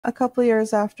A couple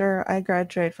years after I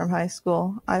graduated from high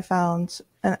school, I found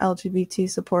an LGBT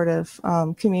supportive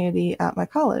community at my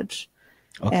college.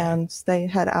 Okay. And they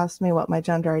had asked me what my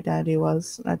gender identity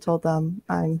was. And I told them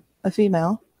I'm a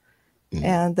female. Mm.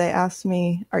 And they asked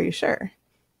me, "Are you sure?"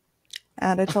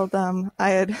 And I told them I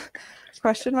had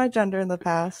questioned my gender in the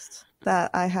past,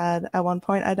 that I had at one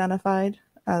point identified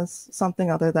as something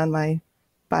other than my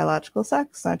biological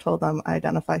sex. And I told them I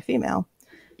identify female.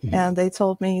 Mm. And they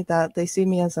told me that they see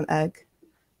me as an egg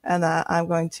and that I'm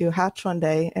going to hatch one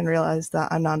day and realize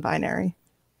that I'm non binary.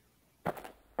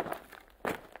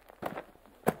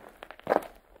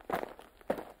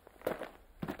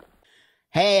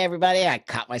 Hey everybody, I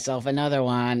caught myself another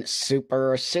one.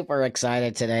 Super, super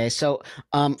excited today. So,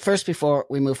 first before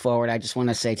we move forward, I just want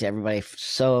to say to everybody,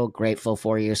 so grateful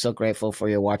for you, so grateful for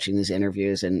you watching these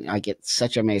interviews, and I get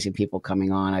such amazing people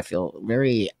coming on. I feel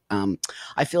very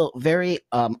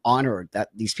honored that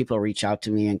these people reach out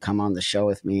to me and come on the show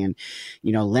with me, and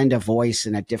lend a voice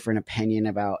and a different opinion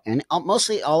about. And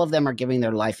mostly, all of them are giving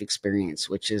their life experience,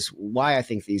 which is why I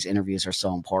think these interviews are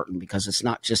so important because it's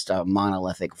not just a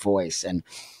monolithic voice. And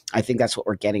I think that's what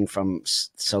we're getting from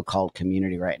so-called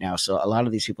community right now. So a lot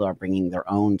of these people are bringing their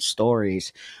own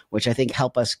stories, which I think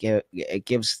help us give. It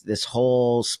gives this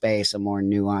whole space a more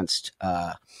nuanced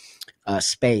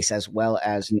space, as well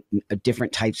as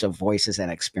different types of voices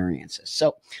and experiences.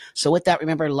 So with that,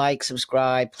 remember, like,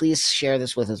 subscribe, please share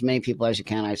this with as many people as you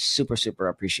can. I super, super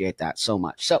appreciate that so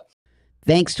much. So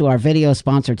thanks to our video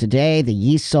sponsor today, the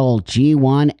yesoul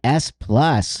G1S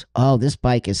Plus. Oh, this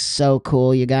bike is so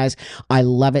cool, you guys. I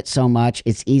love it so much.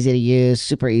 It's easy to use,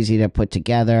 super easy to put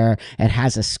together. It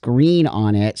has a screen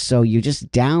on it, so you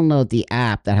just download the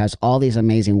app that has all these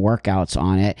amazing workouts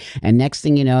on it. And next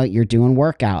thing you know, you're doing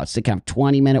workouts. They have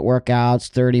 20-minute workouts,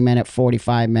 30-minute,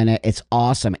 45-minute. It's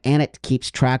awesome. And it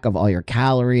keeps track of all your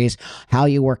calories, how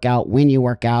you work out, when you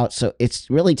work out. So it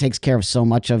really takes care of so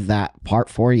much of that part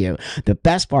for you. The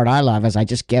best part I love is I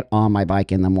just get on my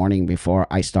bike in the morning before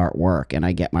I start work and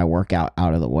I get my workout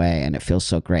out of the way, and it feels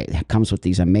so great. It comes with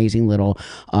these amazing little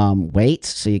weights,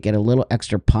 so you get a little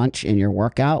extra punch in your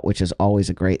workout, which is always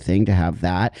a great thing to have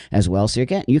that as well. So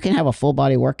you can have a full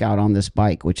body workout on this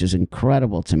bike, which is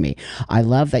incredible to me. I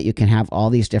love that you can have all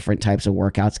these different types of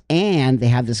workouts, and they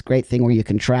have this great thing where you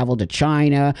can travel to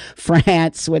China,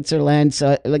 France, Switzerland.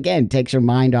 So again, takes your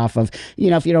mind off of,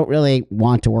 if you don't really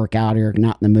want to work out or you're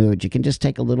not in the mood, you can just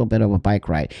take a little bit of a bike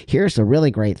ride. Here's the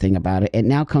really great thing about it. It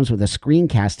now comes with a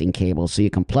screencasting cable, so you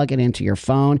can plug it into your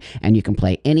phone and you can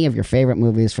play any of your favorite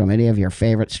movies from any of your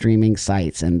favorite streaming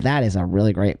sites. And that is a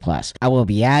really great plus. I will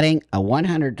be adding a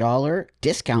 $100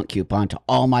 discount coupon to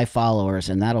all my followers,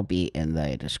 and that'll be in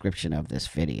the description of this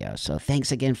video. So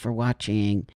thanks again for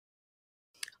watching.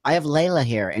 I have Leila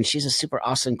here, and she's a super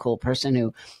awesome, cool person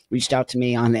who reached out to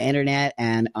me on the internet,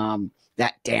 and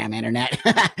that damn internet.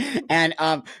 And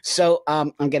I'm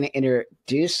going to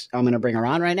I'm going to bring her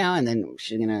on right now, and then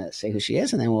she's going to say who she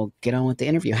is, and then we'll get on with the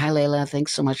interview. Hi, Leila.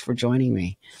 Thanks so much for joining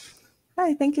me.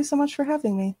 Hi, thank you so much for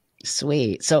having me.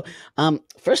 Sweet. So,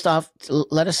 first off,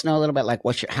 let us know a little bit, like,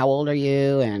 how old are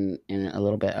you, and a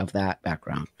little bit of that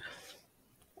background.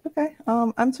 Okay,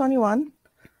 I'm 21.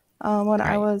 When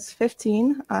I Right. was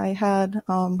 15, I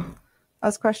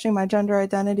was questioning my gender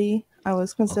identity. I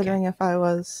was Okay. considering if I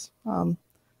was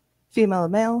female or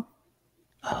male.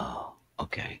 Oh,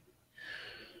 okay.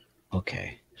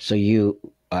 Okay. So you,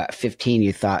 15,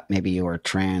 you thought maybe you were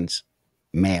trans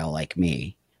male like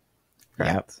me. Yep.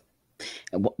 Correct.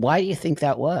 Why do you think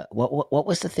that was? What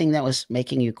was the thing that was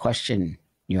making you question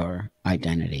your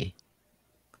identity?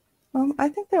 I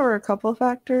think there were a couple of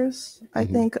factors. I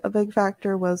Hmm. think a big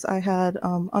factor was I had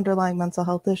underlying mental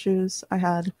health issues. I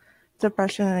had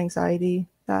depression and anxiety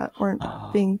that weren't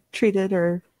Oh. being treated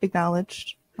or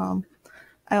acknowledged. I Mm.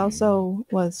 also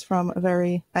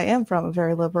I am from a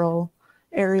very liberal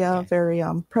area, Okay. very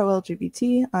pro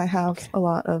LGBT. I have Okay. a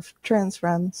lot of trans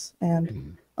friends, and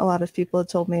Mm. a lot of people have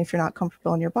told me if you're not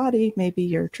comfortable in your body, maybe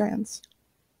you're trans.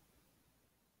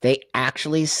 They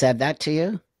actually said that to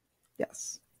you?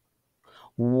 Yes.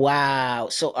 Wow.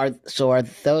 So are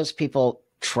those people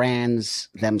trans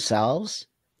themselves?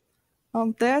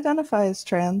 They identify as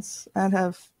trans and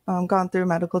have gone through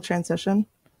medical transition.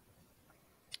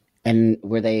 And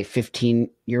were they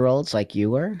 15-year-olds like you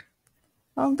were?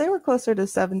 They were closer to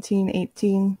 17,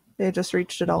 18. They just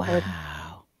reached adulthood.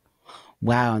 Wow.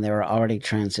 Wow, and they were already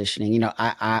transitioning.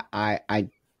 I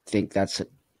think that's a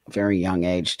very young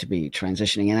age to be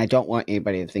transitioning, and I don't want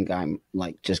anybody to think I'm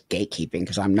like just gatekeeping,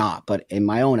 because I'm not. But in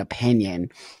my own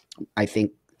opinion, I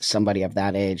think somebody of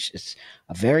that age is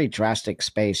a very drastic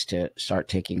space to start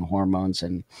taking hormones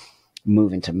and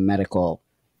move into medical.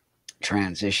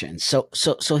 transition. So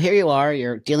here you are,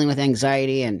 you're dealing with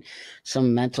anxiety and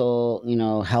some mental,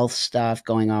 health stuff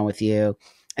going on with you.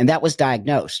 And that was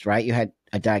diagnosed, right? You had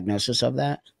a diagnosis of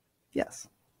that? Yes.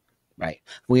 Right.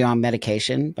 Were you on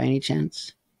medication by any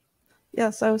chance?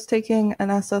 Yes, I was taking an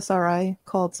SSRI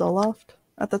called Zoloft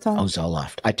at the Oh, time.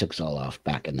 Zoloft. I took Zoloft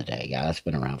back in the day. Yeah, that's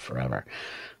been around forever.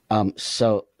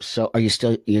 So are you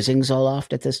still using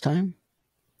Zoloft at this time?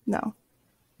 No.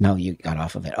 No, you got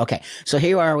off of it. Okay. So here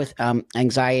you are with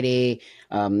anxiety,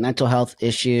 mental health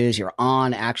issues. You're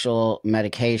on actual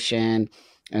medication.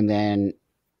 And then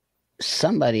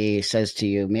somebody says to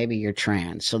you, maybe you're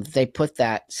trans. So they put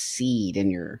that seed in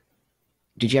your.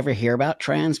 Did you ever hear about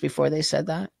trans before they said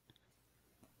that?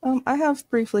 I have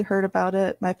briefly heard about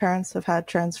it. My parents have had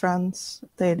trans friends.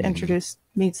 They'd Mhm. introduced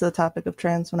me to the topic of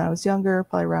trans when I was younger,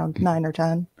 probably around 9 or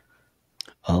 10.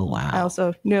 Oh, I wow.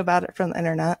 also knew about it from the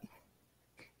internet.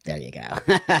 There you go.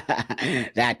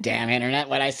 That damn internet,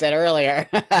 what I said earlier.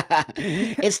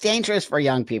 It's dangerous for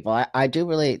young people. I do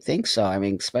really think so. I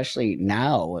mean, especially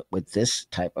now with this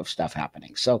type of stuff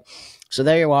happening. So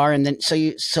there you are. And then,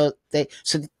 so they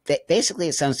basically,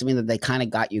 it sounds to me that they kind of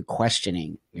got you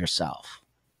questioning yourself,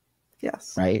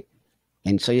 Yes. right?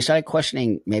 And so you started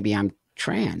questioning, maybe I'm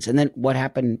trans. And then what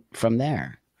happened from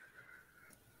there?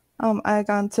 I had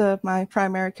gone to my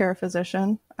primary care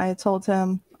physician. I had told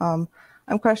him,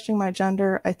 I'm questioning my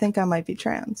gender. I think I might be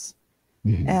trans.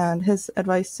 Mhm. And his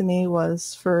advice to me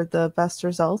was for the best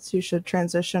results, you should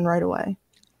transition right away.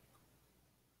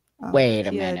 Wait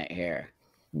a He had, minute here.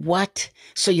 What?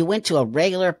 So you went to a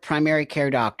regular primary care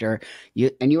doctor.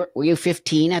 Were you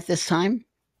 15 at this time?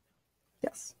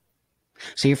 yes.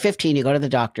 So you're 15. You go to the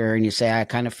doctor and you say, I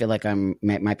kind of feel like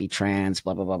might be trans.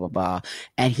 Blah blah blah blah blah.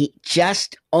 And he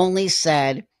just only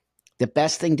said the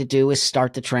best thing to do is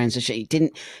start the transition. He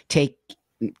didn't take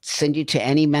send you to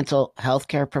any mental health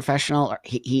care professional. Or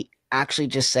he actually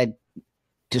just said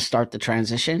to start the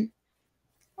transition.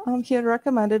 He had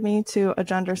recommended me to a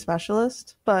gender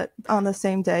specialist, but on the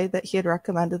same day that he had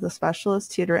recommended the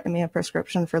specialist, he had written me a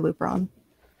prescription for Lupron.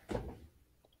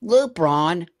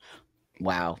 Lupron.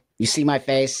 Wow. You see my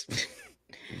face?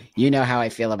 You know how I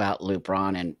feel about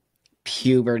Lupron and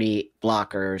puberty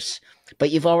blockers. But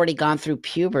you've already gone through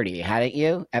puberty, hadn't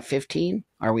you? At 15?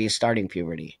 Or were you starting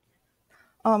puberty?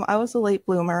 I was a late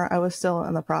bloomer. I was still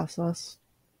in the process.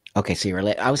 Okay, so you were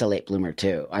late. I was a late bloomer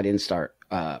too. I didn't start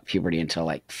puberty until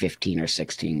like 15 or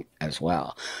 16 as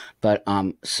well. But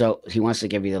so he wants to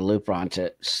give you the Lupron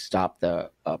to stop the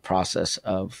process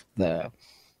of the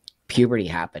puberty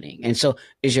happening. And so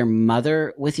is your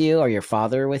mother with you or your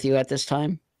father with you at this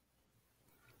time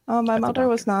My at the mother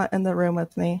was doctor? not in the room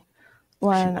with me She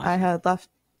when I wasn't. had left.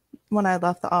 When I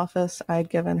left the office, I'd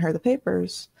given her the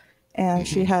papers, and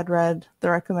she Mhm. had read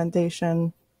the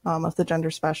recommendation of the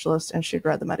gender specialist, and she'd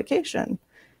read the medication,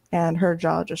 and her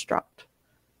jaw just dropped.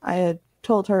 I had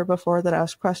told her before that I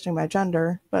was questioning my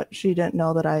gender, but she didn't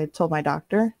know that I had told my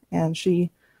doctor, and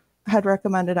she had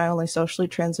recommended I only socially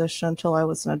transition until I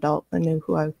was an adult and knew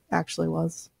who I actually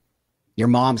was. Your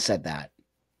mom said that.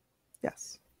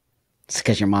 Yes. It's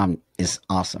because your mom is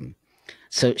awesome.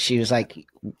 So she was like,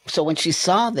 so when she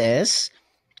saw this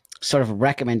sort of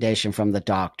recommendation from the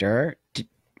doctor,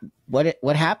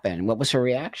 what happened? What was her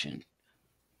reaction?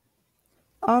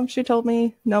 She told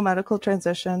me no medical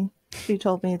transition. She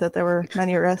told me that there were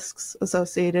many risks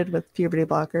associated with puberty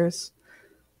blockers.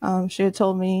 She had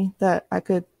told me that I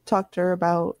could talk to her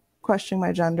about questioning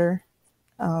my gender.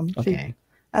 She, Okay.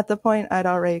 at the point, I'd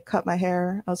already cut my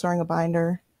hair. I was wearing a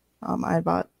binder. I had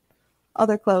bought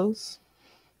other clothes.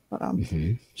 But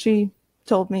Hmm. she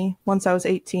told me once I was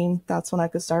 18, that's when I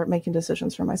could start making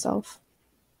decisions for myself.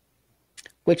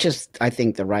 Which is, I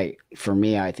think, the right for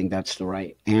me. I think that's the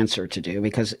right answer to do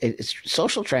because it's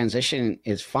social transition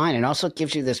is fine, and also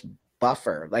gives you this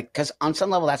buffer. Like, because on some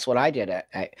level, that's what I did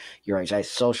at your age. I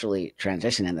socially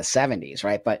transitioned in the '70s,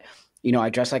 right? But I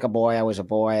dressed like a boy. I was a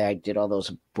boy. I did all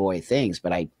those boy things,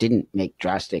 but I didn't make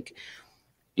drastic.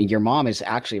 Your mom is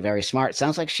actually very smart. It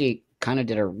sounds like she kind of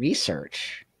did her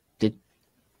research. Did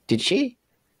did she?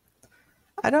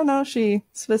 I don't know if she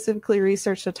specifically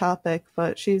researched a topic,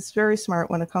 but she's very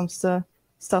smart when it comes to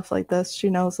stuff like this.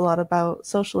 She knows a lot about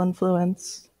social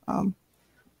influence.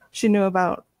 She knew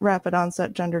about rapid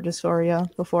onset gender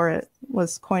dysphoria before it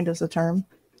was coined as a term.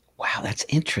 Wow, that's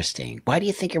interesting. Why do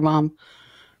you think your mom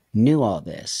knew all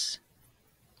this?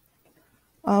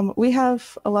 We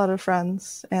have a lot of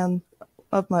friends and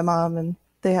of my mom, and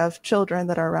they have children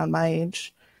that are around my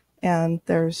age. And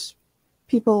there's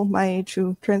people my age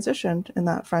who transitioned in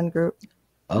that friend group.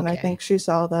 And I Okay. think she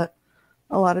saw that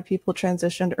a lot of people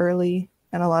transitioned early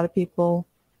and a lot of people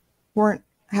weren't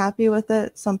happy with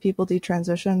it. Some people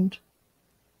detransitioned.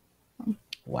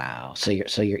 Wow.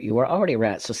 You were already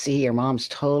around. So see, your mom's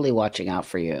totally watching out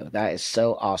for you. That is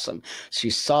so awesome.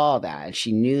 She saw that and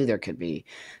she knew there could be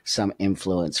some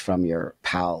influence from your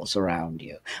pals around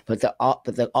you. But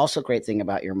the also great thing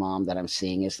about your mom that I'm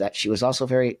seeing is that she was also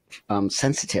very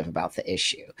sensitive about the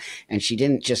issue, and she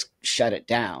didn't just shut it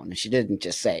down. She didn't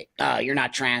just say, "Oh, you're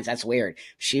not trans. That's weird."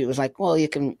 She was like, "Well, you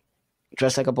can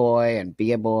dress like a boy and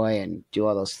be a boy and do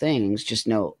all those things, just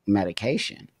no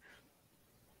medication."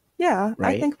 Yeah, I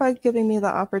Right? think by giving me the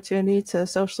opportunity to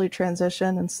socially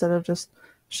transition instead of just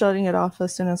shutting it off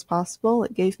as soon as possible,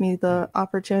 it gave me the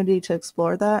opportunity to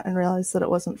explore that and realize that it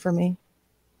wasn't for me.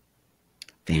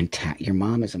 Fantastic. Your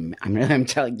mom is. I'm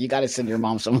telling you, got to send your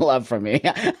mom some love from me,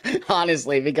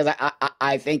 honestly, because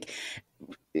I think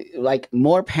like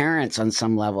more parents on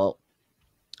some level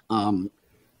um,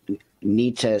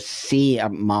 need to see a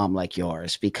mom like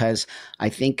yours, because I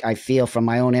feel from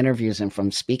my own interviews and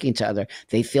from speaking to other,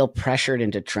 they feel pressured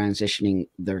into transitioning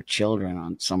their children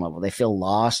on some level. They feel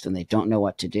lost and they don't know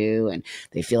what to do, and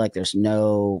they feel like there's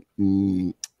no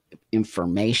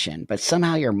information. But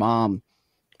somehow your mom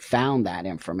found that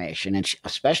information, and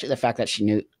especially the fact that she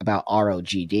knew about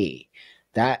ROGD.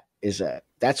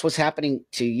 That's what's happening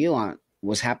to you on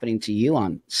was happening to you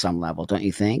on some level, don't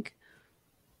you think?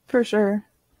 For sure.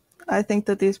 I think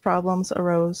that these problems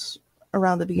arose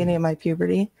around the beginning of my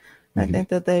puberty. I Mm-hmm. think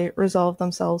that they resolved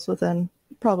themselves within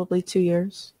probably 2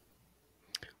 years.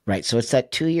 Right. So it's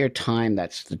that 2 year time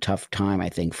that's the tough time, I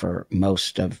think, for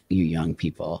most of you young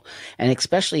people, and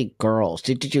especially girls.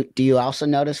 Do you also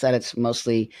notice that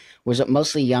was it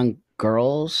mostly young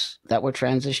girls that were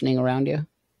transitioning around you?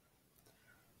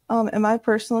 In my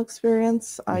personal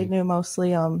experience, I Mhm. knew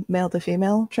mostly male to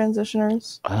female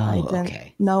transitioners. I Oh, didn't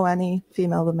okay. know any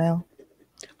female to male.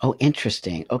 Oh,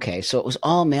 interesting. Okay, so it was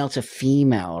all male to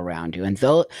female around you, and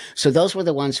those were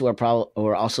the ones who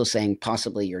were also saying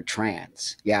possibly you're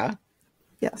trans. Yeah.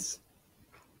 Yes.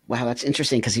 Wow, that's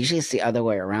interesting because usually it's the other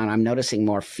way around. I'm noticing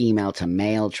more female to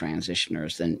male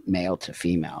transitioners than male to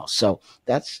female. So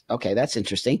that's okay. That's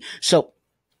interesting. So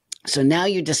now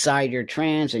you decide you're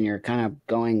trans and you're kind of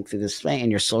going through this thing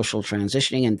and you're social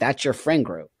transitioning, and that's your friend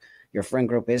group. Your friend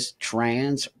group is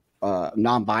trans,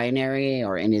 non-binary,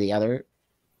 or any of the other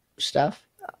stuff.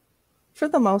 For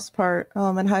the most part,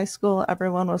 in high school,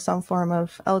 everyone was some form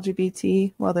of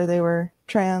LGBT, whether they were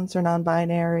trans or non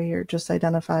binary or just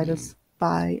identified Mm, as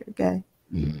bi or gay.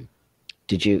 mm.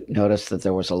 Did you notice that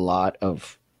there was a lot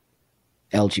of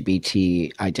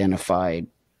LGBT identified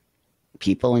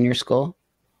people in your school?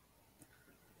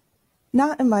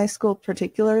 Not in my school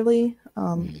particularly,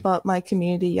 Mm, but my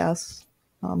community, yes.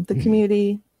 The mm.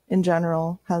 community in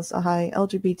general has a high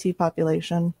LGBT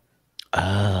population.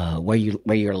 Oh, where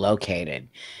you're located,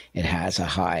 it has a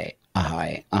high,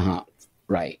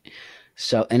 right.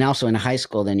 So, and also in high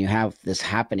school, then you have this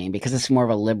happening because it's more of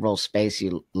a liberal space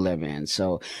you live in.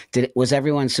 So, was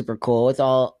everyone super cool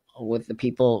with the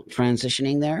people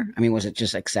transitioning there? I mean, was it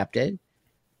just accepted?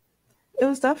 It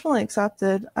was definitely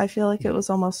accepted. I feel like it was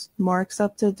almost more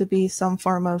accepted to be some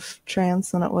form of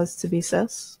trans than it was to be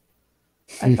cis.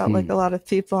 I felt like a lot of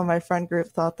people in my friend group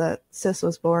thought that cis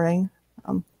was boring.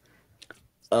 Um,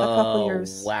 a couple Oh,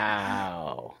 years,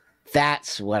 wow.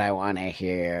 That's what I want to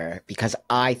hear because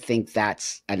I think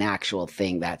that's an actual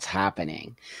thing that's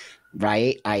happening,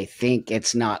 right? I think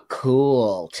it's not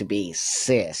cool to be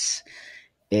cis.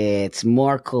 It's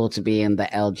more cool to be in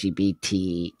the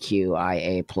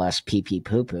LGBTQIA plus PP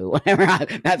poo poo, whatever.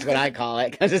 That's what I call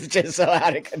it because it's just so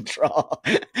out of control.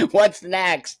 What's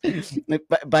next?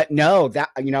 But no, that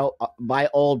my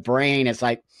old brain is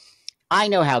like, I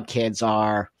know how kids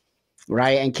are,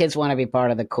 right? And kids want to be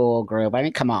part of the cool group. I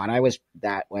mean, come on, I was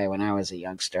that way when I was a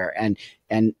youngster, and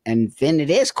then it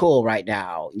is cool right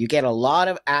now. You get a lot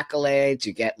of accolades.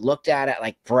 You get looked at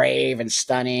like brave and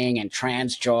stunning and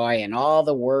trans joy and all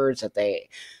the words that they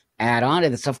add on to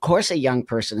this. Of course, a young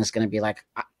person is going to be like,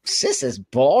 "Cis is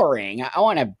boring. I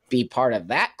want to be part of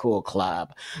that cool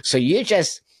club." So you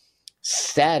just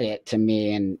said it to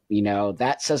me, and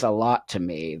that says a lot to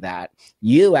me that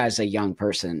you as a young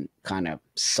person kind of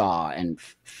saw and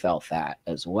felt that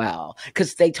as well,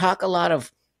 because they talk a lot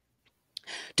of,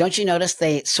 don't you notice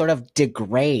they sort of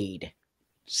degrade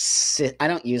I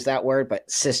don't use that word, but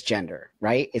cisgender,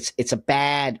 right? It's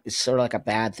sort of like a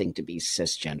bad thing to be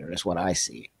cisgender is what I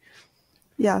see.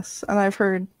 yes, and I've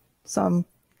heard some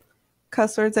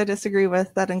cuss words I disagree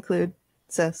with that include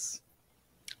cis.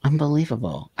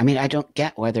 Unbelievable. I mean, I don't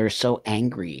get why they're so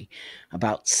angry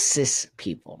about cis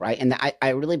people, right? And I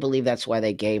really believe that's why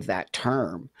they gave that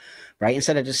term, right?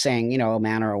 Instead of just saying, a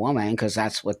man or a woman, because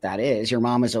that's what that is. Your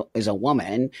mom is a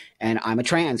woman, and I'm a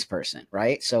trans person,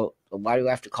 right? So why do we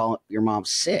have to call your mom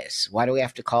cis? Why do we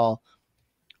have to call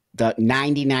the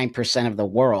 99% of the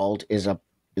world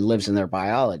lives in their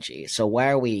biology? So why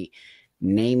are we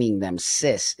naming them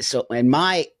cis? So in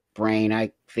my brain,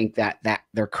 I think that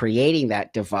they're creating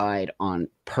that divide on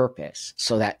purpose,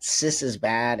 so that cis is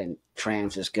bad and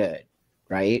trans is good,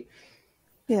 right?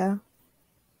 Yeah.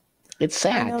 It's I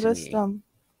sad to noticed, me.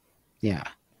 Yeah.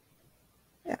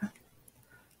 yeah.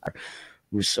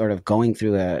 We're sort of going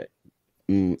through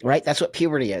right? That's what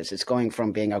puberty is. It's going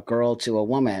from being a girl to a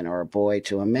woman or a boy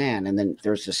to a man. And then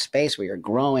there's this space where you're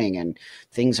growing and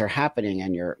things are happening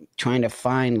and you're trying to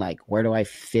find, like, where do I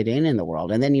fit in the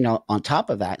world? And then, on top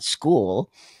of that, school.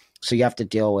 So you have to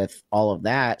deal with all of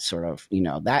that sort of,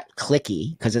 that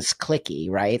clicky, because it's clicky,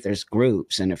 right? There's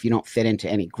groups. And if you don't fit into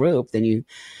any group,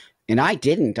 and I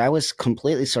didn't. I was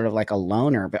completely sort of like a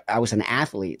loner, but I was an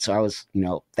athlete. So I was,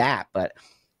 that. But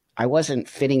I wasn't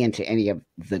fitting into any of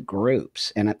the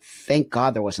groups. And thank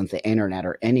God there wasn't the internet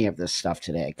or any of this stuff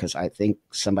today, because I think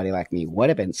somebody like me would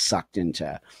have been sucked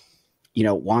into,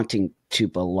 wanting to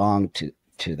belong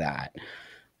to that.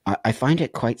 I find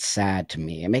it quite sad to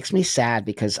me. It makes me sad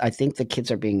because I think the kids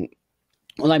are being,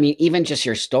 well, I mean, even just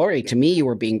your story, to me, you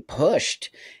were being pushed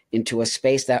into a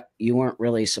space that you weren't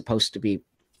really supposed to be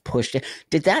pushed in.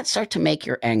 Did that start to make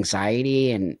your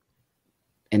anxiety and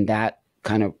that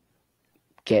kind of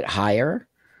get higher?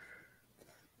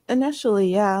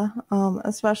 Initially, yeah.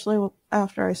 Especially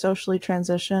after I socially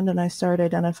transitioned and I started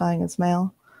identifying as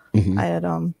male. Mm-hmm. I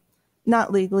had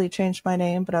not legally changed my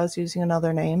name, but I was using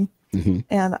another name. Mm-hmm.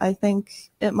 And I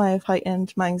think it might have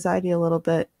heightened my anxiety a little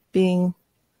bit, being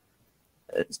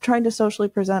trying to socially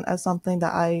present as something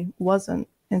that I wasn't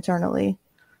internally.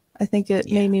 I think it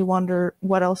Yeah. made me wonder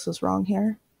what else is wrong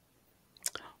here.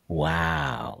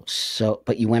 Wow. So,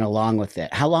 but you went along with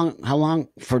it. How long,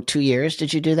 for 2 years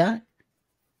did you do that?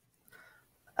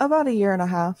 About a year and a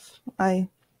half, I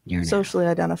Year and a socially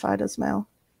half. identified as male.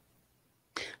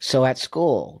 So at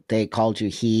school, they called you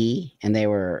he, and they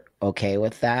were okay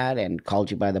with that, and called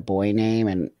you by the boy name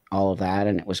and all of that,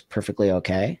 and it was perfectly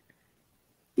okay.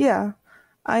 Yeah,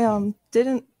 I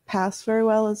didn't pass very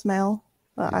well as male,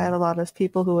 but I had a lot of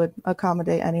people who would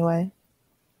accommodate anyway.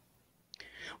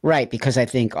 Right, because I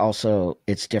think also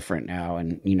it's different now,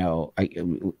 and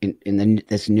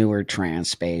this newer trans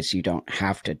space, you don't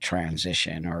have to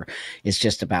transition, or it's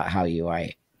just about how you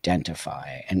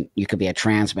identify, and you could be a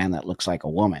trans man that looks like a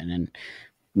woman, and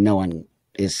no one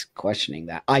is questioning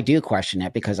that. I do question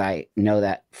it because I know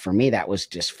that for me that was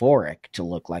dysphoric to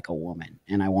look like a woman,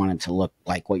 and I wanted to look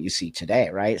like what you see today,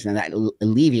 right? And that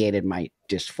alleviated my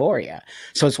dysphoria.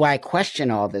 So it's why I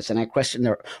question all this, and I question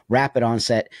the rapid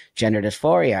onset gender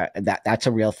dysphoria. That's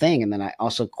a real thing, and then I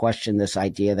also question this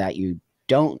idea that you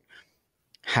don't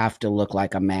have to look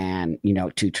like a man,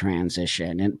 to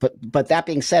transition. And but that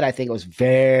being said, I think it was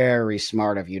very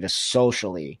smart of you to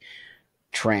socially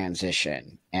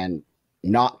transition and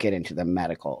not get into the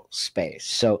medical space.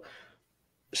 So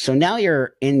now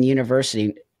you're in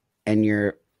university, and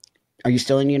are you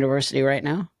still in university right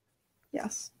now?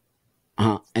 Yes,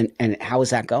 And how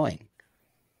is that going?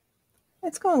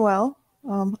 it's going well.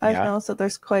 I've Yeah. noticed that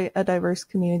there's quite a diverse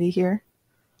community here.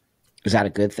 Is that a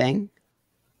good thing?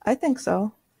 I think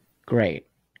so. Great.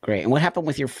 Great. And what happened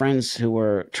with your friends who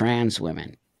were trans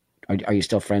women? Are you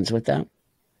still friends with them?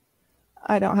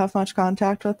 I don't have much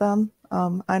contact with them.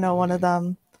 I know one of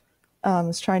them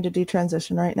is trying to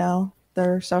detransition right now.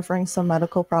 They're suffering some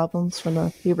medical problems from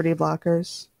the puberty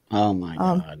blockers. Oh my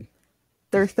Um, God.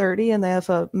 they're 30 and they have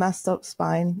a messed up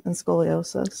spine and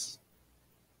scoliosis.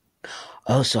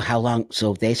 Oh, so how long?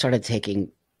 So they started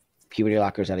taking puberty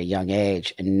blockers at a young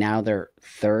age, and now they're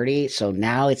 30. So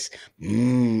now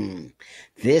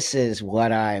this is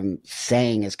what I'm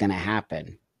saying is going to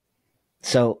happen.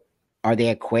 So are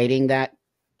they equating that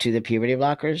to the puberty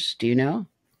blockers? Do you know?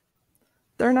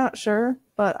 They're not sure,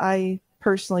 but I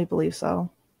personally believe so.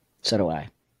 So do I.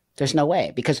 There's no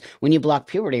way, because when you block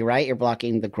puberty, right, you're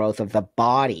blocking the growth of the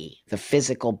body, the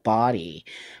physical body,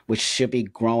 which should be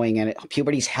growing, and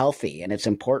puberty's healthy and it's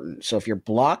important. So if you're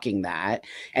blocking that,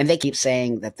 and they keep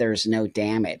saying that there's no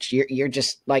damage, you're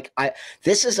just like,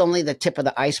 this is only the tip of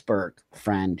the iceberg,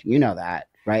 friend. You know that,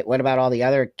 right? What about all the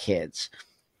other kids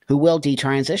who will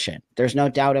detransition? There's no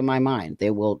doubt in my mind they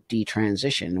will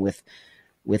detransition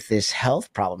with this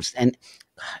health problems, and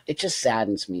it just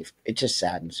saddens me. It just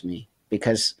saddens me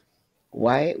because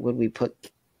why would we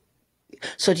put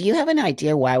So do you have an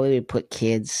idea why we would put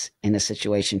kids in a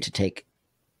situation to take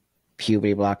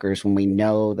puberty blockers when we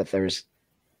know that there's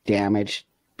damage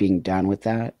being done with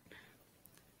that?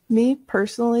 Me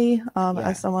personally, as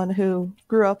Yeah. someone who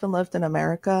grew up and lived in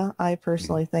America, I Mhm.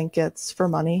 personally think it's for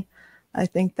money. I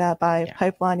think that by Yeah.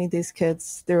 pipelining these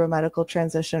kids through a medical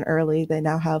transition early, they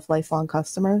now have lifelong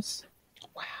customers.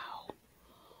 Wow.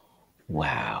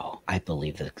 Wow. I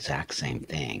believe the exact same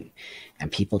thing.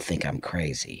 And people think I'm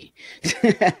crazy.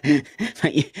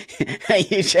 But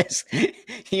you just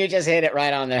you just hit it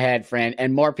right on the head, friend.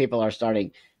 And more people are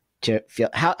starting to feel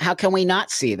how can we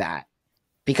not see that?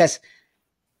 Because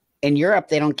in Europe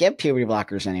they don't give puberty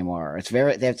blockers anymore.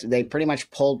 They pretty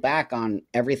much pulled back on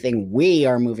everything we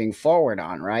are moving forward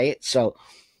on, right? So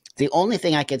the only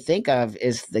thing I could think of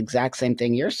is the exact same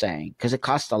thing you're saying, because it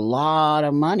costs a lot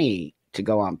of money to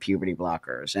go on puberty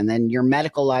blockers, and then you're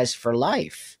medicalized for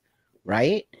life,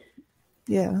 right?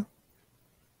 Yeah.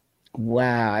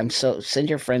 Wow, I'm so send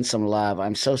your friend some love.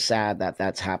 I'm so sad that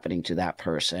that's happening to that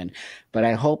person, but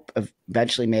I hope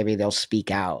eventually maybe they'll speak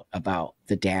out about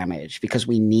the damage because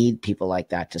we need people like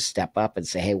that to step up and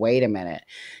say, "Hey, wait a minute."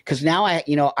 Cuz now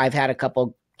I've had a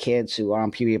couple kids who are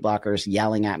on puberty blockers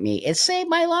yelling at me, "It saved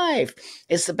my life.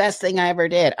 It's the best thing I ever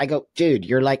did." I go, "Dude,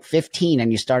 you're like 15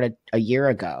 and you started a year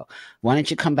ago. Why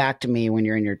don't you come back to me when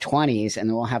you're in your 20s and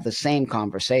then we'll have the same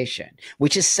conversation?"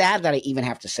 Which is sad that I even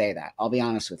have to say that. I'll be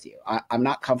honest with you. I'm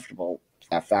not comfortable with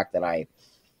that fact that I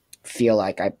feel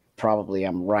like I probably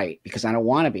am right because I don't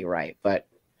want to be right. But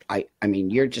I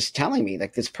mean, you're just telling me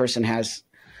that this person has,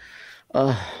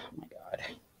 oh my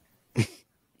God.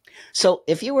 So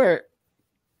if you were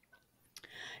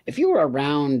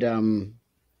around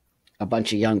a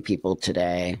bunch of young people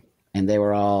today and they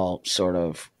were all sort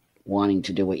of wanting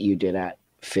to do what you did at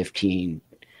 15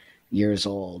 years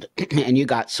old and you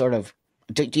got sort of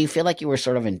do you feel like you were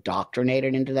sort of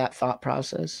indoctrinated into that thought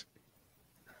process?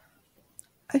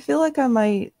 I feel like I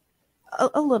might,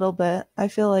 a little bit. I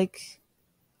feel like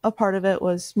a part of it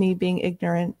was me being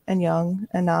ignorant and young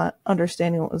and not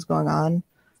understanding what was going on.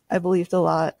 I believed a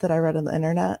lot that I read on the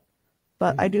internet,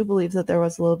 but I do believe that there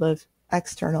was a little bit of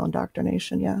external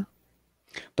indoctrination. Yeah.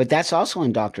 But that's also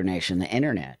indoctrination, the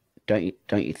internet. Don't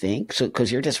you think? So because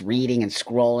you're just reading and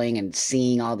scrolling and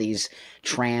seeing all these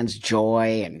trans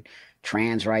joy and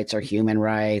trans rights are human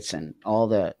rights and all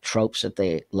the tropes that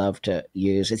they love to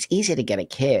use. It's easy to get a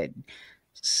kid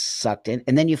sucked in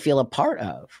and then you feel a part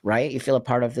of, right? You feel a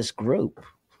part of this group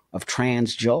of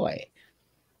trans joy.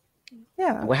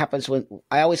 Yeah. What happens when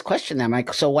I always question them?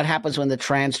 Like, so what happens when the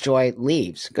trans joy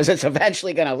leaves? Because it's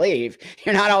eventually going to leave.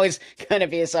 You're not always going to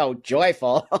be so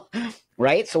joyful,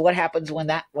 right? So what happens when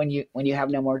you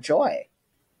have no more joy?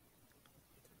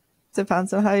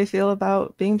 Depends on how you feel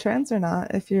about being trans or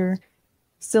not. If you're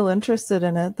still interested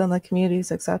in it, then the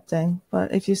community's accepting.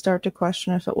 But if you start to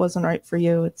question if it wasn't right for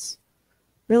you, it's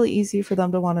really easy for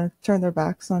them to want to turn their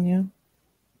backs on you.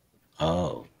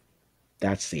 Oh,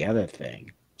 that's the other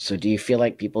thing. So do you feel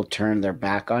like people turn their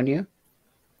back on you?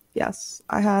 Yes,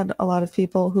 I had a lot of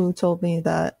people who told me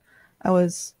that I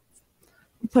was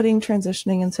putting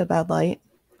transitioning into a bad light,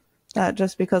 that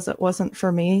just because it wasn't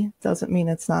for me doesn't mean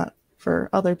it's not for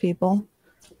other people.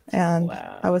 And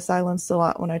I Wow, was silenced a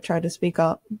lot when I tried to speak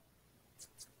up. A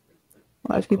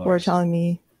lot of of people were course. telling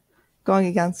me, going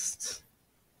against,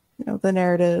 the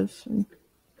narrative. And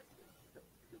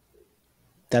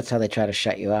That's how they try to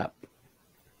shut you up.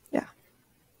 yeah,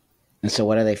 And so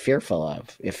what are they fearful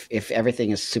of? If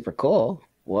everything is super cool,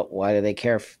 why do they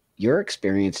care if your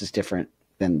experience is different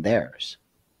than theirs?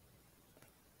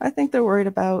 I think they're worried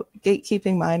about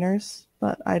gatekeeping minors,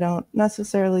 but I don't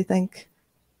necessarily think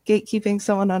gatekeeping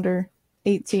someone under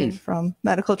 18 from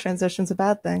medical transition is a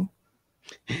bad thing.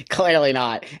 Clearly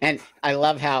not. And I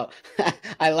love how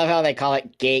I love how they call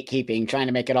it gatekeeping, trying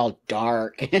to make it all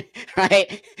dark,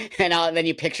 right? And then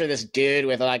you picture this dude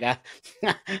with like a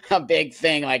a big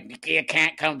thing, like you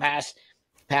can't come past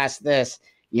this.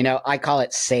 I call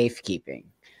it safekeeping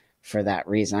for that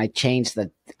reason. I changed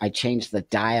the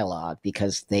dialogue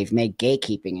because they've made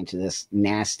gatekeeping into this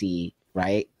nasty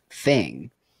right thing.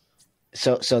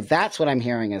 So that's what I'm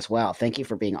hearing as well. Thank you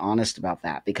for being honest about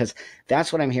that because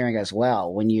that's what I'm hearing as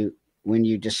well. When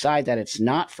you decide that it's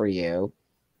not for you,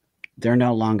 they're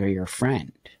no longer your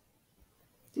friend,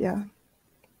 Yeah.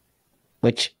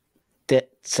 which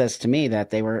that says to me that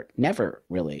they were never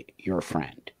really your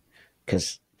friend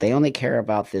because they only care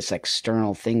about this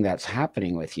external thing that's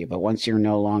happening with you. But once you're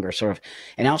no longer sort of,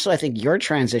 and also I think your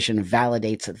transition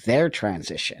validates their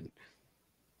transition,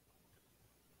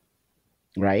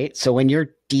 right? So when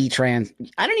you're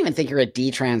I don't even think you're a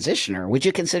detransitioner. Would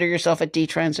you consider yourself a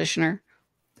detransitioner?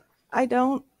 I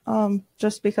don't,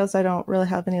 just because I don't really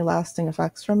have any lasting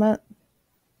effects from it.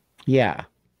 Yeah.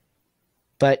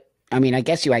 But I mean, I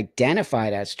guess you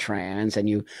identified as trans and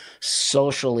you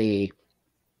socially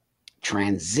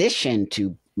transition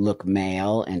to look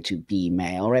male and to be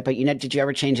male, right? But did you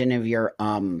ever change any of your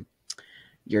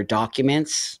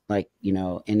documents, like,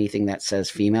 anything that says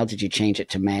female, did you change it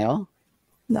to male?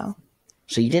 No.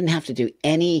 So you didn't have to do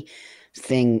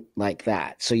anything like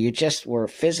that. So you just were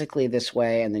physically this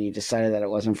way and then you decided that it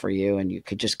wasn't for you and you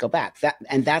could just go back.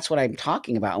 That's what I'm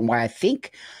talking about and why I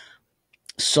think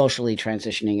socially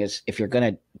transitioning is, if you're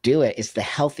going to do it, is the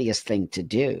healthiest thing to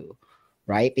do,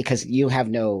 right? Because you have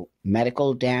no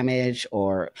medical damage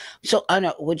or so. I don't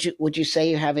know, would you say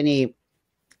you have any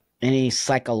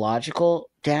psychological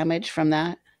damage from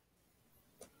that?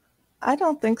 I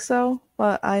don't think so,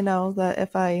 but I know that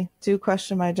if I do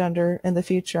question my gender in the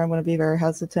future, I'm going to be very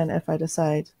hesitant if I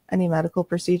decide any medical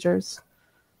procedures.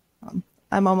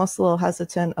 I'm almost a little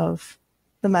hesitant of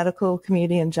the medical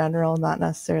community in general, not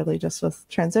necessarily just with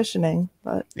transitioning,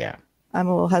 but Yeah, I'm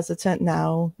a little hesitant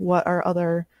now. What are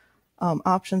other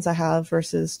options I have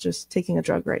versus just taking a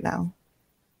drug right now?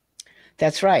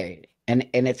 that's right. And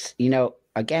it's,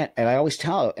 again, and I always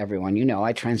tell everyone,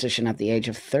 I transitioned at the age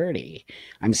of 30.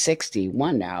 I'm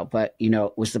 61 now, but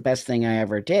it was the best thing I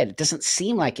ever did. It doesn't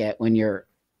seem like it when you're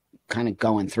kind of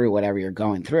going through whatever you're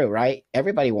going through, right?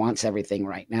 Everybody wants everything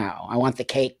right now. I want the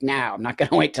cake now. I'm not going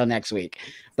to wait till next week.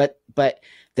 But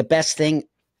the best thing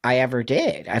I ever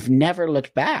did. I've never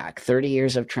looked back. 30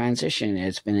 years of transition.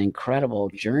 It's been an incredible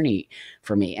journey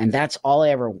for me. And that's all I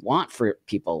ever want for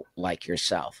people like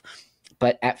yourself.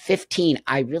 But at 15,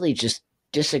 I really just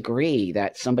disagree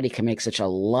that somebody can make such a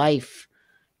life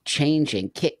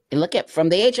changing. Look at from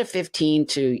the age of 15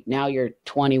 to now you're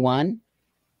 21.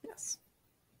 Yes.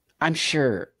 I'm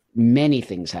sure many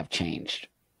things have changed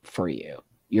for you.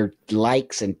 Your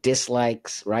likes and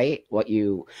dislikes, right? What are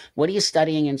you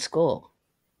studying in school?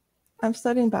 I'm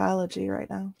studying biology right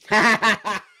now.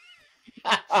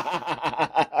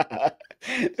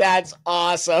 That's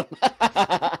awesome.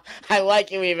 I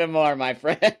like you even more, my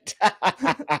friend.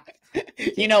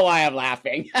 You know why I'm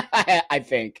laughing, I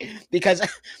think, because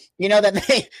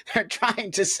that they're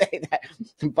trying to say that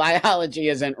biology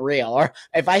isn't real. Or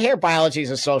if I hear biology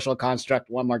is a social construct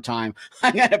one more time,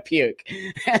 I'm going to puke.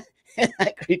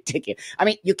 Like ridiculous. I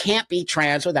mean, you can't be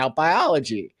trans without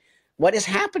biology. What is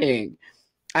happening?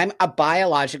 I'm a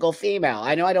biological female.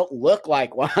 I know I don't look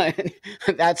like one.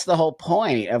 That's the whole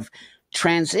point of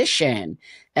transition.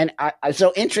 And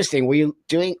so interesting. Were you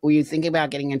thinking about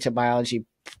getting into biology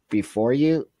before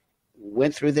you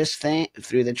went through this thing,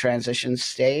 through the transition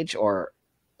stage, or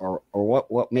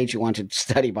what made you want to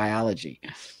study biology?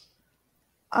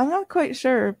 I'm not quite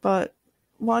sure, but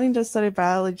wanting to study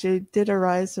biology did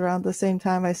arise around the same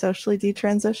time I socially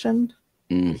detransitioned.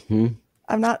 Mm-hmm.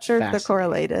 I'm not sure if they're Fascinating.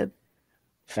 correlated.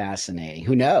 Fascinating.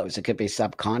 Who knows? It could be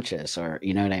subconscious, or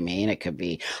you know what I mean? It could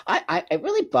be. It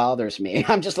really bothers me.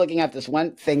 I'm just looking at this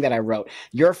one thing that I wrote.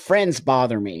 Your friends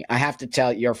bother me. I have to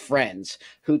tell your friends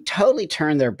who totally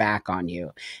turned their back on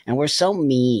you and were so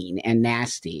mean and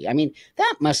nasty. I mean,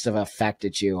 that must have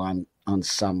affected you on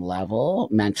some level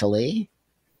mentally.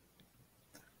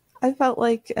 I felt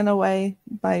like, in a way,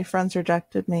 my friends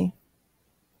rejected me,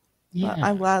 but Yeah.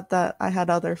 I'm glad that I had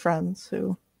other friends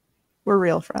who were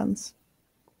real friends.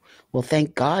 Well,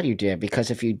 thank God you did, because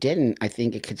if you didn't, I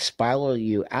think it could spiral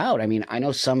you out. I mean, I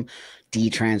know some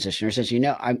detransitioners, as you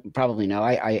know, I probably know,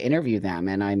 I interview them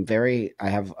and I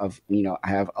have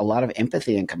a lot of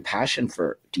empathy and compassion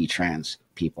for detrans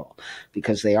people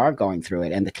because they are going through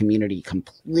it and the community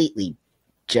completely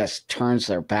just turns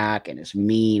their back and is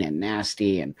mean and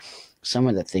nasty. And some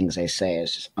of the things they say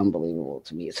is just unbelievable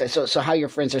to me. So how your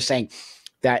friends are saying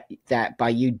that by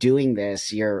you doing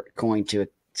this, you're going to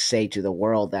say to the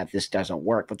world that this doesn't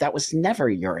work, but that was never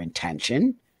your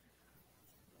intention.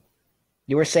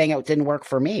 You were saying it didn't work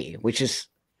for me, which is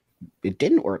it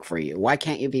didn't work for you. Why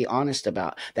can't you be honest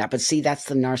about that? But see, that's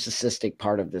the narcissistic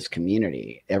part of this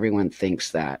community. Everyone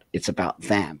thinks that it's about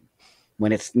them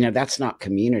when it's, that's not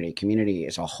community. Community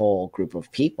is a whole group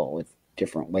of people with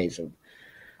different ways of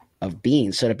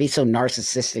being. So to be so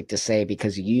narcissistic to say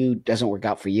because you doesn't work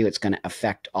out for you, it's going to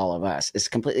affect all of us is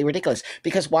completely ridiculous.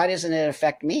 Because why doesn't it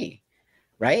affect me?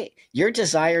 Right? Your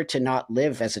desire to not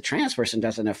live as a trans person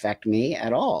doesn't affect me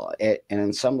at all. And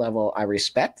on some level, I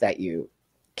respect that you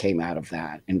came out of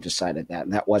that and decided that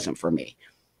and that wasn't for me.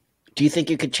 Do you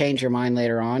think you could change your mind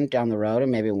later on down the road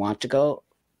and maybe want to go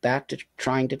back to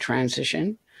trying to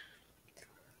transition?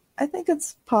 I think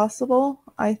it's possible.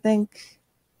 I think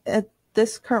at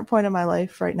this current point in my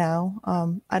life right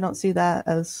now, I don't see that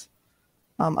as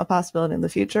a possibility in the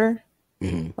future,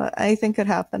 but anything could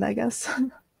happen, I guess.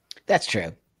 That's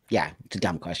true. Yeah, it's a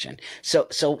dumb question. So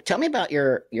tell me about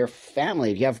your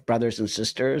family. Do you have brothers and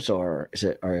sisters, or is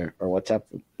it or what's up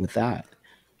with that?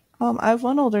 I have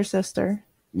one older sister,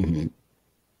 hmm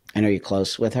And are you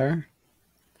close with her?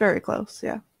 very close.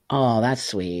 Yeah. Oh, that's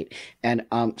sweet. And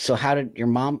so how did your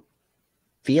mom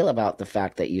feel about the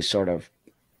fact that you sort of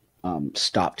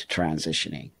stopped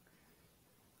transitioning?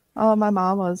 My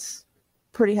mom was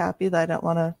pretty happy that I didn't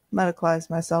want to medicalize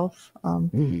myself.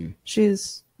 hmm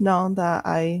She's known that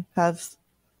I have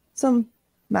some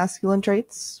masculine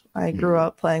traits. I grew hmm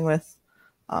up playing with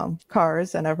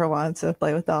cars. I never wanted to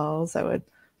play with dolls. I would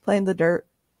play in the dirt.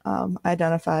 I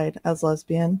identified as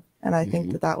lesbian, and I think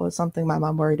hmm that that was something my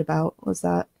mom worried about, was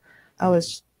that I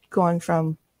was going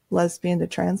from lesbian to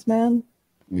trans man,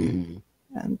 hmm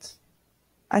and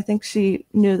I think she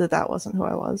knew that that wasn't who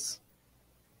I was.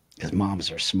 Because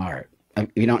moms are smart.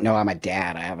 You don't know I'm a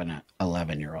dad. I have an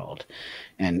 11-year-old,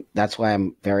 and that's why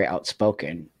I'm very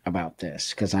outspoken about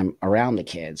this because I'm around the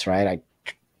kids, right? I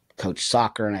coach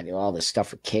soccer and I do all this stuff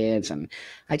for kids, and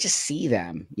I just see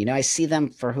them. I see them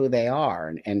for who they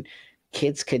are, and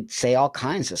kids could say all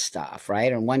kinds of stuff,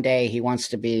 right? And one day he wants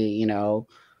to be,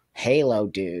 Halo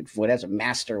dude, whatever,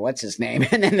 master, what's his name?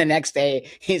 And then the next day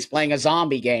he's playing a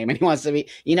zombie game and he wants to be,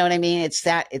 you know what I mean? It's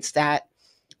that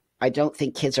I don't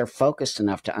think kids are focused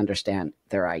enough to understand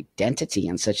their identity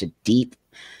on such a deep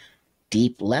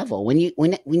level. When you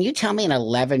tell me an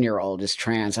 11-year-old is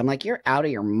trans, I'm like, you're out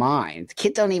of your mind.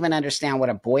 Kids don't even understand what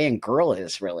a boy and girl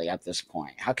is really at this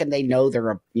point. How can they know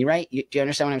you right? Do you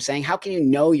understand what I'm saying? How can you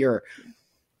know you're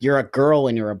a girl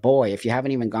when you're a boy if you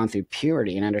haven't even gone through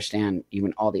puberty and understand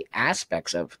even all the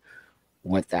aspects of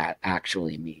what that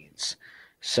actually means?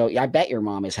 So yeah, I bet your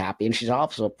mom is happy, and she's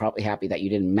also probably happy that you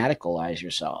didn't medicalize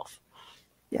yourself.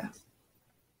 Yeah.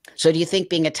 So do you think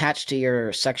being attached to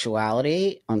your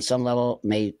sexuality on some level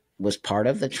was part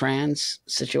of the trans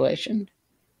situation?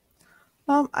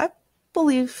 I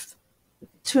believe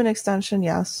to an extension,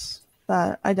 yes,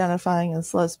 that identifying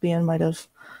as lesbian might have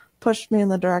pushed me in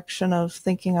the direction of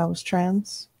thinking I was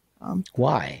trans.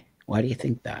 Why? Why do you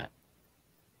think that?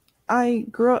 I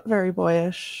grew up very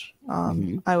boyish.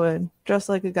 hmm I would dress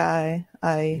like a guy.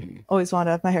 I hmm always wanted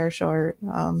to have my hair short,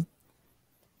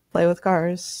 play with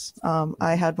cars.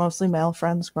 I had mostly male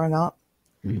friends growing up.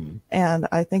 hmm And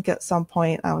I think at some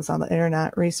point I was on the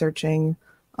internet researching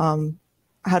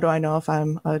how do I know if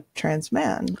I'm a trans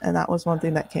man? And that was one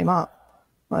thing that came up,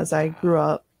 was I grew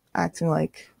up acting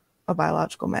like a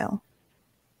biological male.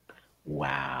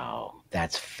 Wow,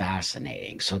 that's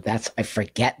fascinating. So I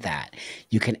forget that.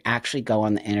 You can actually go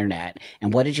on the internet.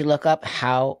 And what did you look up?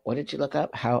 What did you look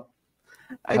up? I How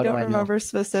do don't I know? remember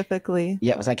specifically.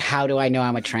 Yeah, it was like, how do I know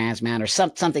I'm a trans man or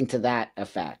something to that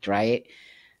effect, right?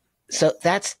 So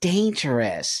that's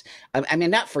dangerous. I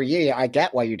mean, not for you. I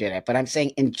get why you did it, but I'm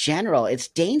saying in general, it's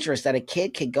dangerous that a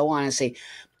kid could go on and say,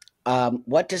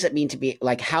 what does it mean to be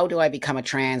like, how do I become a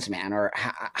trans man? Or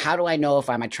how do I know if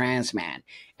I'm a trans man?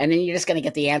 And then you're just going to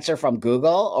get the answer from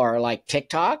Google or like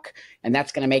TikTok, and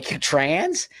that's going to make you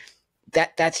trans.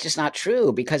 That's just not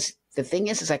true, because the thing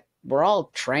is like we're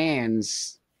all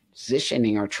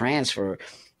transitioning or trans for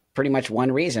pretty much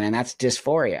one reason, and that's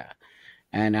dysphoria.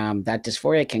 And that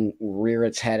dysphoria can rear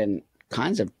its head in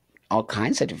all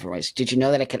kinds of different ways. Did you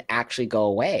know that it could actually go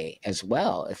away as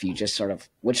well if you just sort of,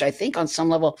 which I think on some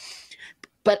level,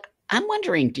 but I'm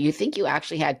wondering, do you think you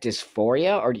actually had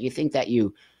dysphoria, or do you think that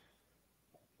you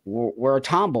were a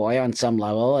tomboy on some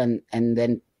level, and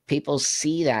then people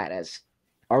see that as,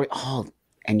 or oh,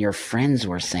 and your friends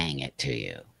were saying it to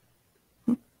you,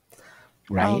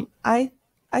 right? I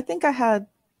think I had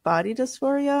body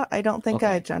dysphoria. I don't think I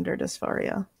Okay, had gender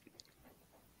dysphoria.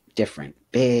 different,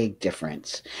 big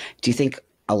difference. Do you think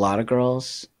a lot of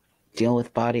girls deal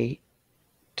with body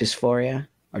dysphoria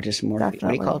or dysmorphia? What do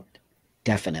you call Definitely. it?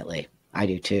 Definitely. I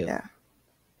do too. Yeah.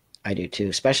 I do too,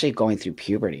 especially going through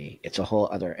puberty. It's a whole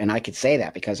other, and I could say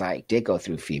that because I did go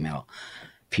through female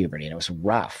puberty and it was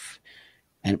rough.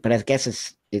 But I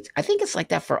guess I think it's like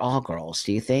that for all girls.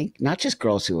 Do you think? Not just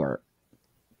girls who are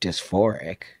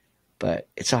dysphoric, but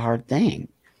it's a hard thing.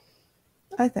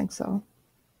 I think so.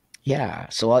 Yeah.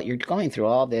 So you're going through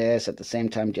all this at the same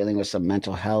time dealing with some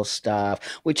mental health stuff,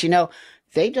 which,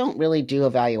 they don't really do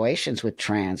evaluations with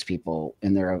trans people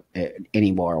in their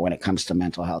anymore when it comes to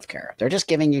mental health care. They're just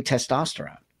giving you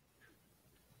testosterone.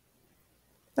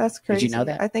 That's Did you know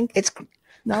crazy. that? I think, It's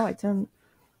no, I didn't.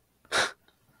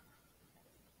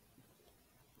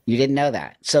 You didn't know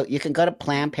that. So you can go to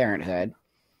Planned Parenthood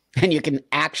and you can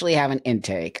actually have an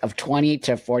intake of 20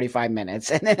 to 45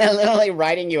 minutes, and then they're literally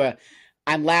writing you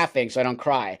I'm laughing so I don't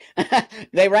cry.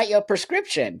 They write you a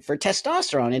prescription for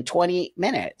testosterone in 20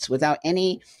 minutes without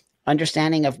any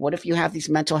understanding of what if you have these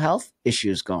mental health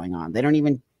issues going on. They don't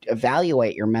even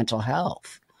evaluate your mental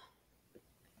health.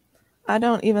 I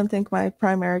don't even think my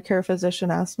primary care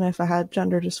physician asked me if I had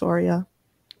gender dysphoria.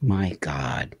 My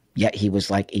God. Yet he was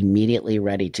like immediately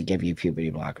ready to give you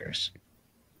puberty blockers.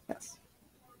 Yes.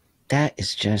 That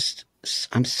is just,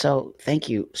 thank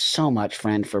you so much,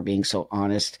 friend, for being so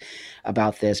honest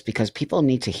about this, because people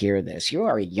need to hear this. You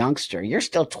are a youngster. You're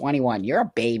still 21. You're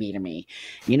a baby to me.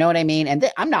 You know what I mean? And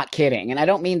I'm not kidding. And I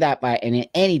don't mean that by in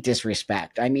any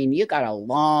disrespect. I mean, you got a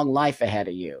long life ahead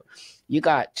of you. You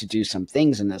got to do some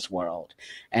things in this world.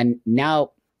 And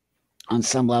now, on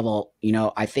some level, you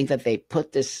know, I think that they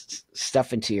put this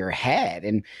stuff into your head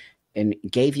and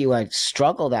gave you a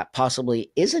struggle that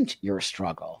possibly isn't your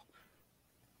struggle.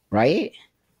 Right?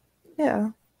 Yeah.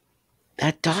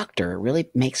 That doctor really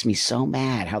makes me so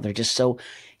mad how they're just so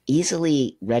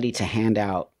easily ready to hand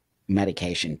out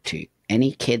medication to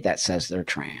any kid that says they're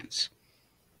trans.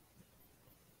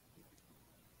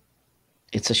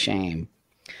 It's a shame.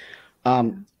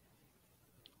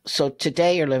 So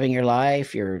today you're living your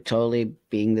life. You're totally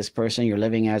being this person. You're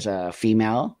living as a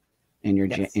female in your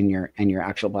Yes. in your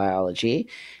actual biology.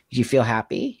 Do you feel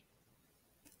happy?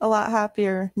 A lot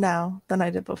happier now than I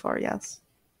did before, yes.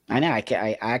 I know.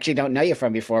 I actually don't know you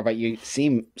from before, but you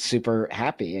seem super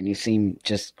happy and you seem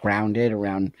just grounded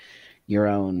around your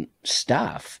own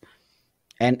stuff.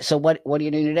 And so what are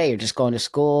you doing today? You're just going to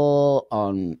school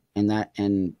and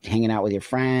hanging out with your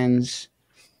friends.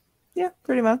 Yeah,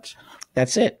 pretty much.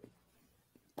 That's it.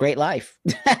 Great life.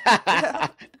 Yeah.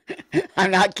 I'm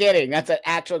not kidding. That's an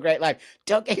actual great life.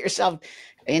 Don't get yourself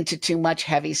into too much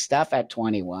heavy stuff at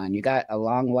 21. You got a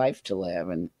long life to live,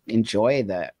 and enjoy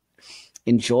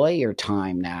your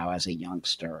time now as a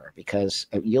youngster, because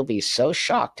you'll be so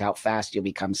shocked how fast you'll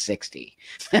become 60.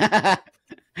 I'm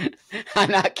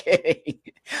not kidding.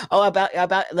 Oh, about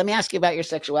let me ask you about your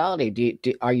sexuality.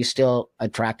 Are you still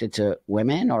attracted to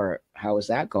women, or how is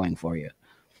that going for you?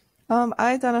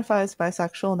 I identify as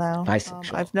bisexual now.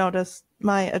 Bisexual. I've noticed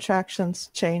my attractions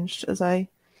changed as I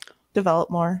develop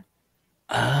more.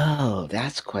 Oh,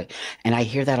 that's quite. And I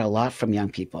hear that a lot from young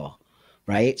people,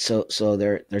 right? So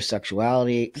their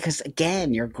sexuality, because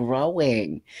again, you're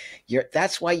growing.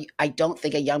 That's why I don't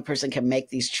think a young person can make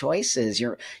these choices.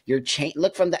 You're change.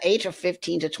 Look, from the age of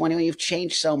 15 to 21, you've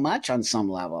changed so much on some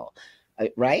level,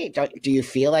 right? Do you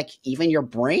feel like even your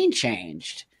brain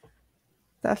changed?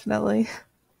 Definitely.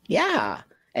 Yeah.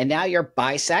 And now you're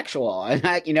bisexual.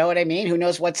 And you know what I mean? Who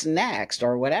knows what's next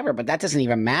or whatever, but that doesn't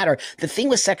even matter. The thing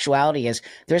with sexuality is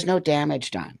there's no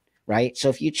damage done, right? So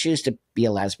if you choose to be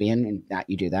a lesbian and that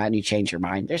you do that and you change your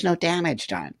mind, there's no damage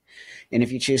done. And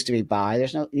if you choose to be bi,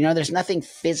 there's nothing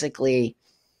physically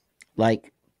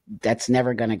like that's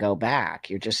never going to go back.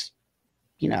 You're just,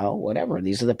 whatever.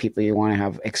 These are the people you want to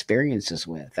have experiences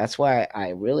with. That's why I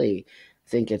really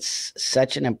think it's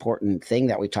such an important thing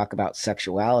that we talk about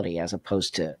sexuality as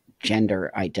opposed to gender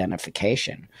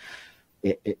identification.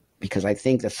 Because I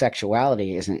think the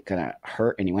sexuality isn't going to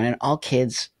hurt anyone. And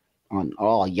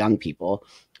all young people,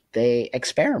 they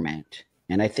experiment.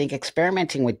 And I think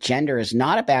experimenting with gender is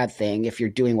not a bad thing if you're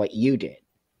doing what you did,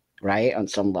 right? On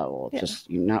some level, just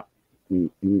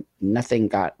nothing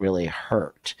got really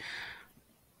hurt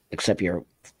except your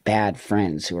bad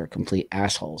friends who are complete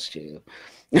assholes to you.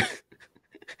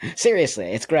 Seriously,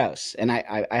 it's gross. And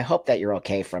I hope that you're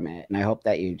okay from it. And I hope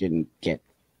that you didn't get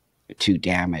too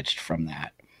damaged from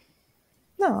that.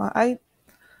 No,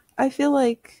 I feel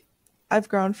like I've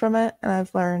grown from it and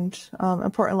I've learned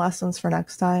important lessons for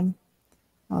next time.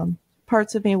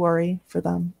 Parts of me worry for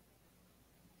them.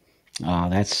 Oh,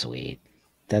 that's sweet.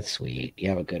 That's sweet. You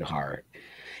have a good heart.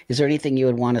 Is there anything you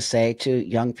would want to say to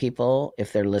young people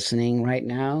if they're listening right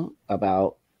now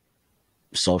about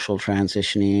social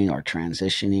transitioning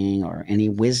or any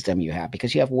wisdom you have?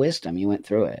 Because you have wisdom. You went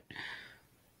through it.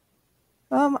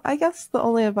 I guess the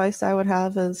only advice I would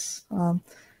have is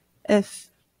if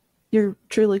you're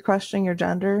truly questioning your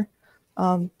gender,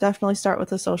 definitely start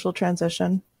with a social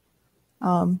transition.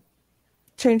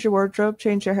 Change your wardrobe,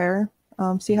 change your hair,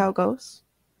 see how it goes.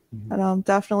 Mm-hmm. And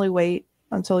definitely wait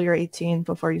until you're 18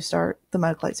 before you start the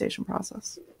medicalization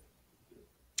process.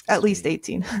 At least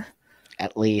 18.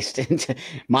 At least.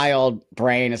 My old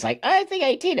brain is like, I think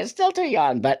 18 is still too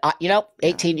young. But,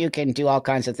 18, you can do all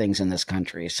kinds of things in this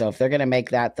country. So if they're going to make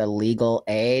that the legal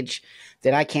age,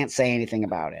 then I can't say anything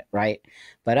about it, right?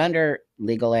 But under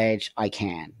legal age, I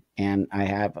can. And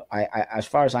I as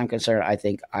far as I'm concerned, I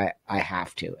think I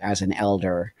have to, as an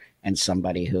elder and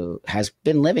somebody who has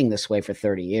been living this way for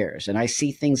 30 years. And I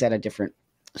see things at a different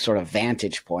sort of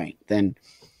vantage point than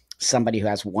somebody who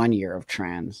has 1 year of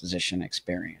transition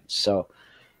experience. So,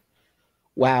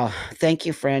 wow. Thank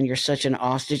you, friend. You're such an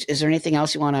ostrich. Is there anything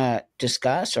else you want to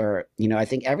discuss? Or, I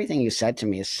think everything you said to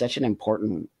me is such an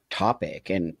important topic,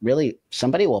 and really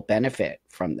somebody will benefit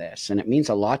from this. And it means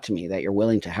a lot to me that you're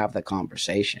willing to have the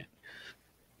conversation.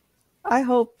 I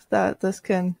hope that this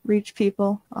can reach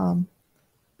people. I'm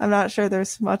not sure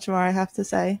there's much more I have to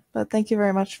say, but thank you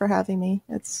very much for having me.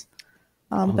 It's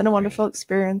been a wonderful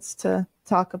experience to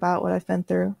talk about what I've been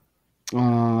through.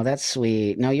 Oh, that's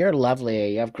sweet. No, you're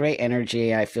lovely. You have great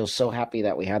energy. I feel so happy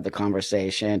that we had the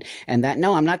conversation, and that,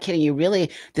 no, I'm not kidding you. Really,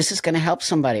 this is going to help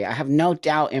somebody. I have no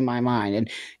doubt in my mind. And,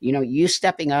 you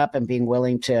stepping up and being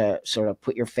willing to sort of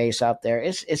put your face out there,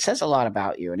 it says a lot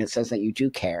about you. And it says that you do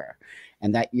care,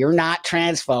 and that you're not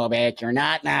transphobic. You're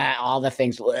not all the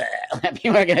things that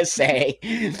people are going to say.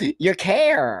 You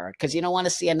care because you don't want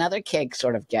to see another kid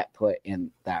sort of get put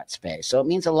in that space. So it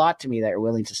means a lot to me that you're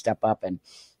willing to step up and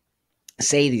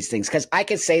say these things, because I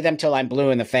could say them till I'm blue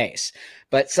in the face.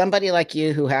 But somebody like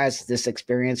you who has this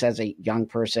experience as a young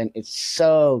person, it's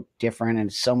so different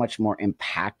and so much more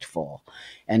impactful.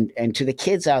 And to the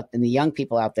kids out and the young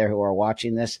people out there who are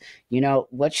watching this,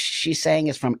 what she's saying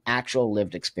is from actual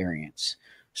lived experience.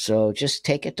 So just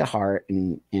take it to heart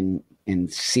and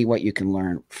see what you can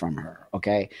learn from her.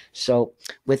 Okay. So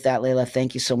with that, Leila,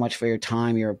 thank you so much for your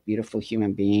time. You're a beautiful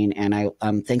human being. And I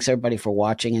thanks everybody for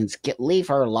watching, and leave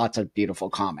her lots of beautiful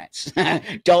comments.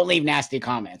 Don't leave nasty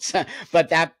comments,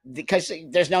 but because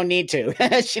there's no need to.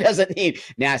 She doesn't need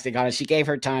nasty comments. She gave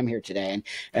her time here today.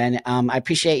 And I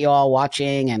appreciate you all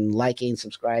watching and liking,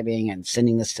 subscribing, and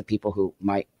sending this to people who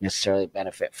might necessarily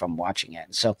benefit from watching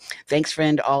it. So thanks,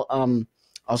 friend.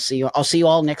 I'll see you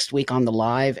all next week on the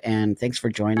live, and thanks for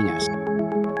joining us.